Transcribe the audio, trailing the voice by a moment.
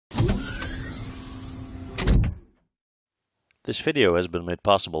This video has been made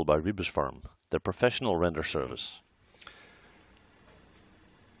possible by Rebusfarm, the professional render service.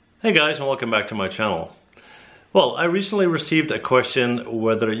 Hey guys, and welcome back to my channel. Well, I recently received a question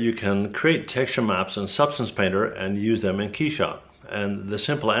whether you can create texture maps in Substance Painter and use them in Keyshot. And the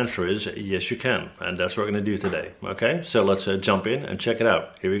simple answer is yes you can, and that's what we're going to do today. Okay, so let's jump in and check it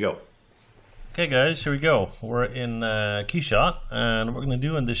out. Here we go. Okay guys, here we go. We're in Keyshot, and what we're going to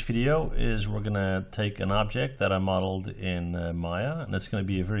do in this video is we're going to take an object that I modeled in Maya, and it's going to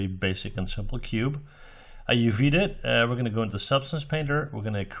be a very basic and simple cube. I UV'd it. We're going to go into Substance Painter. We're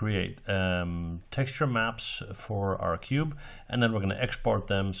going to create texture maps for our cube, and then we're going to export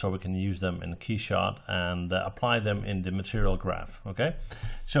them so we can use them in Keyshot and apply them in the material graph. Okay,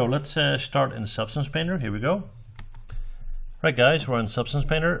 so let's start in Substance Painter. Here we go. Right guys, we're in Substance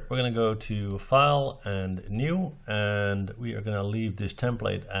Painter. We're going to go to File and New, and we are going to leave this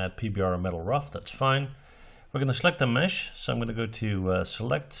template at PBR Metal Rough. That's fine. We're going to select the mesh, so I'm going to go to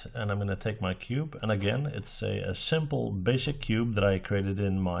Select, and I'm going to take my cube. And again, it's a simple basic cube that I created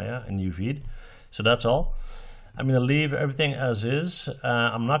in Maya and UV'd. So that's all. I'm going to leave everything as is.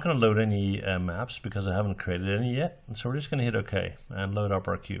 I'm not going to load any maps because I haven't created any yet. So we're just going to hit OK and load up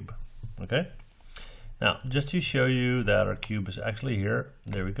our cube. Okay. Now, just to show you that our cube is actually here,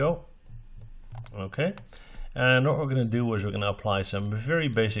 there we go. Okay, and what we're going to do is we're going to apply some very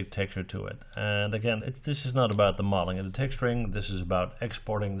basic texture to it. And again, this is not about the modeling and the texturing. This is about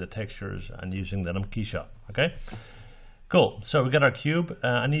exporting the textures and using them in Keyshot. Okay, cool. So we got our cube.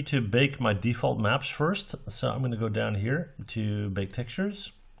 I need to bake my default maps first. So I'm going to go down here to bake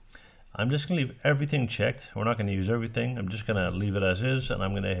textures. I'm just going to leave everything checked. We're not going to use everything. I'm just going to leave it as is, and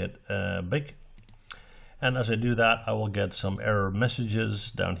I'm going to hit bake. And as I do that, I will get some error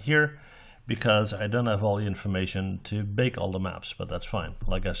messages down here because I don't have all the information to bake all the maps, but that's fine.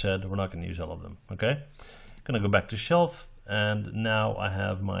 Like I said, we're not going to use all of them. Okay, going to go back to shelf, and now I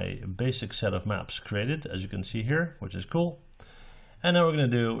have my basic set of maps created, as you can see here, which is cool. And now what we're going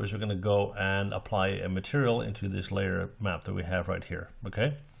to do is we're going to go and apply a material into this layer map that we have right here.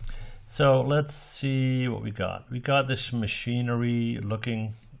 Okay, so let's see what we got. We got this machinery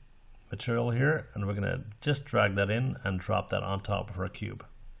looking material here, and we're going to just drag that in and drop that on top of our cube.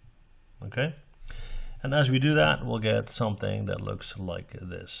 Okay, and as we do that, we'll get something that looks like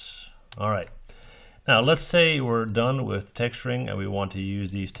this. All right, now let's say we're done with texturing and we want to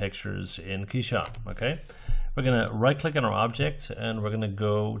use these textures in Keyshot. Okay, we're going to right click on our object and we're going to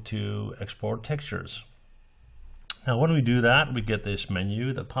go to export textures. Now when we do that, we get this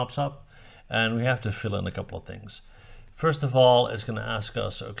menu that pops up, and we have to fill in a couple of things. First of all, it's going to ask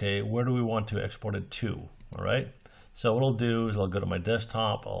us, okay, where do we want to export it to? All right. So what I'll do is I'll go to my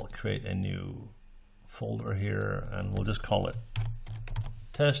desktop. I'll create a new folder here, and we'll just call it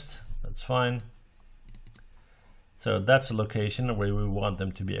test. That's fine. So that's the location where we want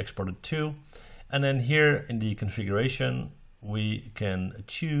them to be exported to. And then here in the configuration, we can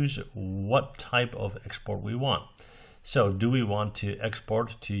choose what type of export we want. So do we want to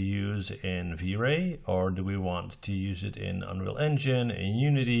export to use in V-Ray, or do we want to use it in Unreal Engine, in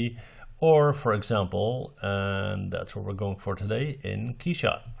Unity, or for example, and that's what we're going for today, in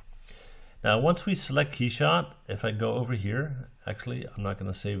Keyshot. Now once we select Keyshot, if I go over here, actually I'm not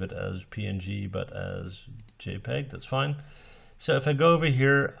going to save it as PNG but as JPEG, that's fine. So if I go over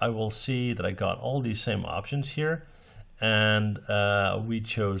here, I will see that I got all these same options here. And we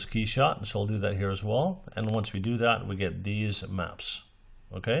chose Keyshot, so I'll do that here as well. And once we do that, we get these maps.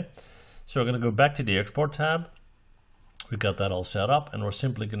 Okay, so we're going to go back to the export tab. We got that all set up, and we're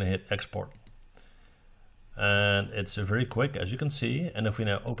simply going to hit export. And it's very quick, as you can see. And if we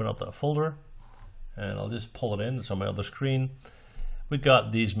now open up that folder, and I'll just pull it in, it's on my other screen. We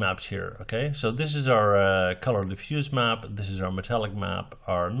got these maps here. Okay, so this is our color diffuse map, this is our metallic map,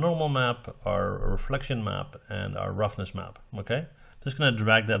 our normal map, our reflection map, and our roughness map. Okay, just going to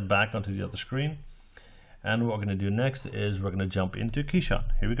drag that back onto the other screen, and what we're going to do next is we're going to jump into Keyshot.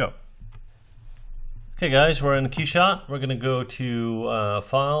 Here we go. Okay guys, we're in Keyshot. We're going to go to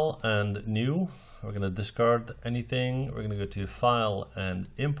File and New. We're going to discard anything. We're going to go to File and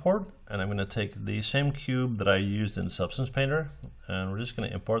Import, and I'm going to take the same cube that I used in Substance Painter, and we're just going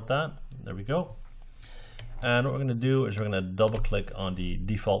to import that. There we go. And what we're going to do is we're going to double click on the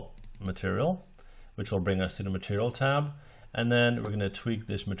default material, which will bring us to the material tab, and then we're going to tweak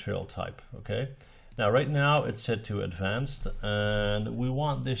this material type. Okay, now right now it's set to advanced, and we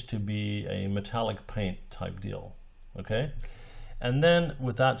want this to be a metallic paint type deal. Okay, and then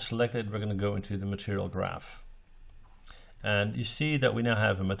with that selected, we're going to go into the material graph. And you see that we now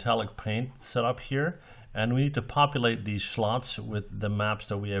have a metallic paint set up here, and we need to populate these slots with the maps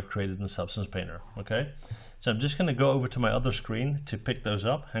that we have created in Substance Painter. Okay, so I'm just going to go over to my other screen to pick those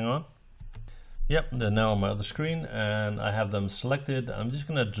up. Hang on. Yep, they're now on my other screen, and I have them selected. I'm just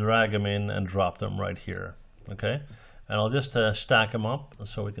going to drag them in and drop them right here. Okay, and I'll just stack them up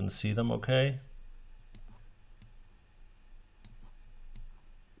so we can see them. Okay.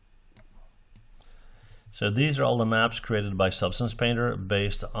 So these are all the maps created by Substance Painter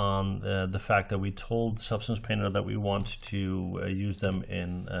based on the fact that we told Substance Painter that we want to use them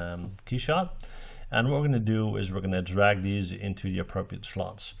in Keyshot. And what we're going to do is we're going to drag these into the appropriate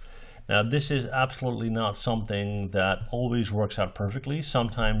slots. Now this is absolutely not something that always works out perfectly.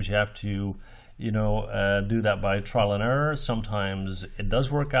 Sometimes you have to, do that by trial and error. Sometimes it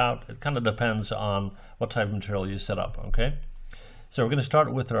does work out. It kind of depends on what type of material you set up. Okay. So we're going to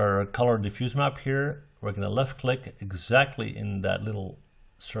start with our color diffuse map here. We're going to left click exactly in that little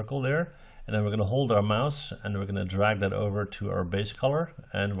circle there, and then we're going to hold our mouse and we're going to drag that over to our base color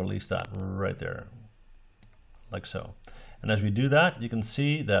and release that right there, like so. And as we do that, you can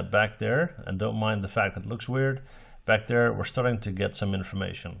see that back there, and don't mind the fact that it looks weird, back there we're starting to get some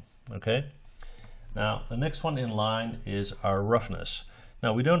information. Okay. Now the next one in line is our roughness.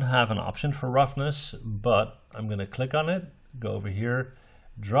 Now we don't have an option for roughness, but I'm going to click on it, go over here,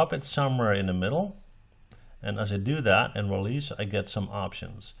 drop it somewhere in the middle, and as I do that and release, I get some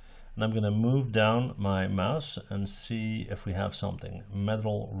options. And I'm going to move down my mouse and see if we have something.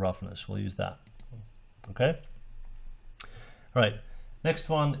 Metal roughness, we'll use that. Okay. All right, next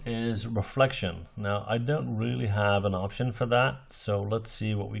one is reflection. Now I don't really have an option for that, so let's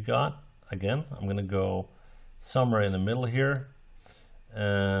see what we got. Again, I'm going to go somewhere in the middle here,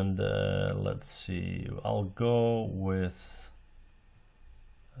 and let's see, I'll go with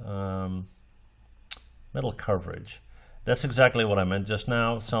metal coverage. That's exactly what I meant just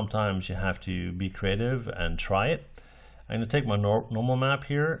now. Sometimes you have to be creative and try it. I'm going to take my normal map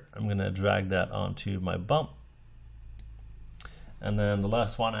here. I'm going to drag that onto my bump. And then the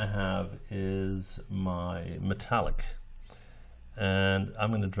last one I have is my metallic. And I'm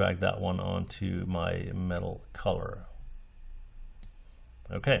going to drag that one onto my metal color.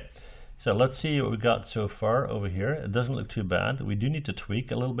 Okay, so let's see what we got so far over here. It doesn't look too bad. We do need to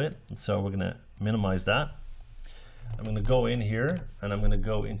tweak a little bit, so we're going to minimize that. I'm going to go in here and I'm going to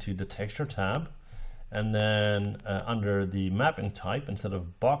go into the texture tab, and then under the mapping type, instead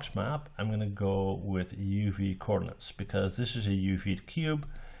of box map, I'm going to go with UV coordinates, because this is a UV cube,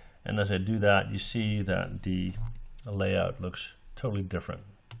 and as I do that, you see that the layout looks totally different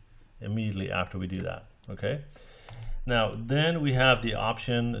immediately after we do that. Okay, now then we have the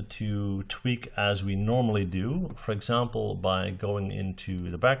option to tweak as we normally do, for example by going into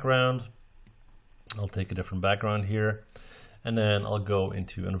the background. I'll take a different background here, and then I'll go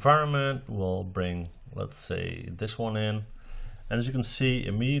into environment. We'll bring, let's say, this one in, and as you can see,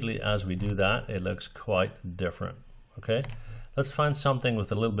 immediately as we do that, it looks quite different. Okay, let's find something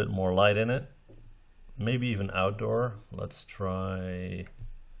with a little bit more light in it, maybe even outdoor. Let's try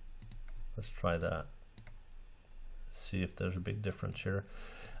that. See if there's a big difference here.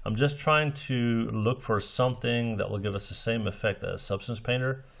 I'm just trying to look for something that will give us the same effect as Substance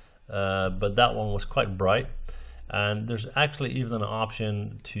Painter. But that one was quite bright, and there's actually even an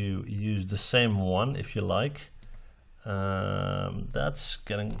option to use the same one if you like. That's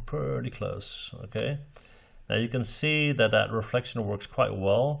getting pretty close. Okay, now you can see that that reflection works quite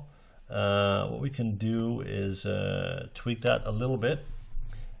well. What we can do is tweak that a little bit.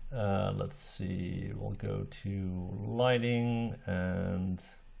 Let's see, we'll go to lighting, and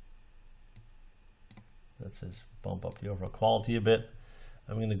let's just bump up the overall quality a bit.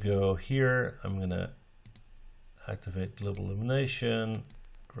 I'm going to go here, I'm going to activate global illumination,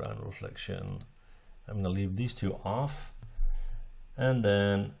 ground reflection. I'm going to leave these two off, and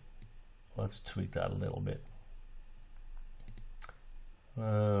then let's tweak that a little bit.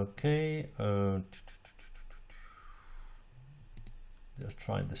 Okay, just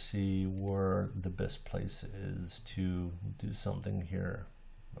trying to see where the best place is to do something here.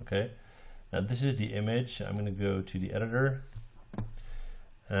 Okay, now this is the image. I'm going to go to the editor.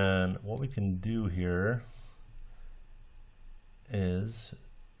 And what we can do here is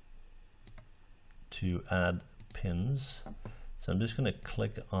to add pins. So I'm just going to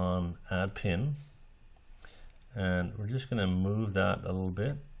click on add pin, and we're just going to move that a little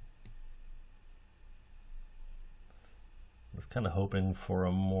bit. We're kind of hoping for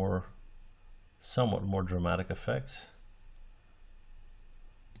a somewhat more dramatic effect.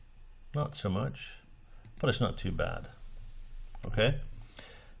 Not so much, but it's not too bad. Okay.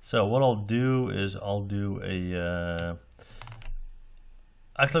 So what I'll do is I'll do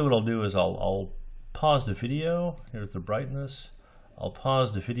actually what I'll do is I'll pause the video. Here's the brightness. I'll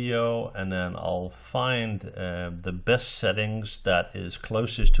pause the video and then I'll find the best settings that is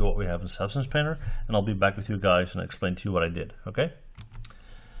closest to what we have in Substance Painter, and I'll be back with you guys and explain to you what I did, okay?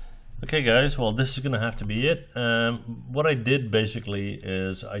 Okay guys, well this is going to have to be it. What I did basically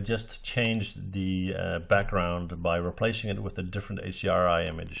is I just changed the background by replacing it with a different HDRI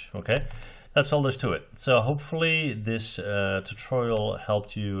image, okay? That's all there's to it. So hopefully this tutorial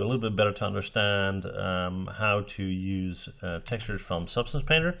helped you a little bit better to understand how to use textures from Substance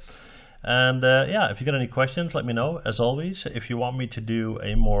Painter. And yeah, if you got any questions, let me know. As always, if you want me to do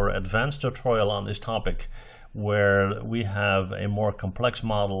a more advanced tutorial on this topic where we have a more complex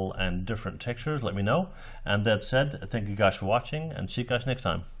model and different textures, let me know. And that said, thank you guys for watching and see you guys next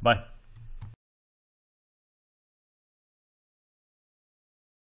time. Bye.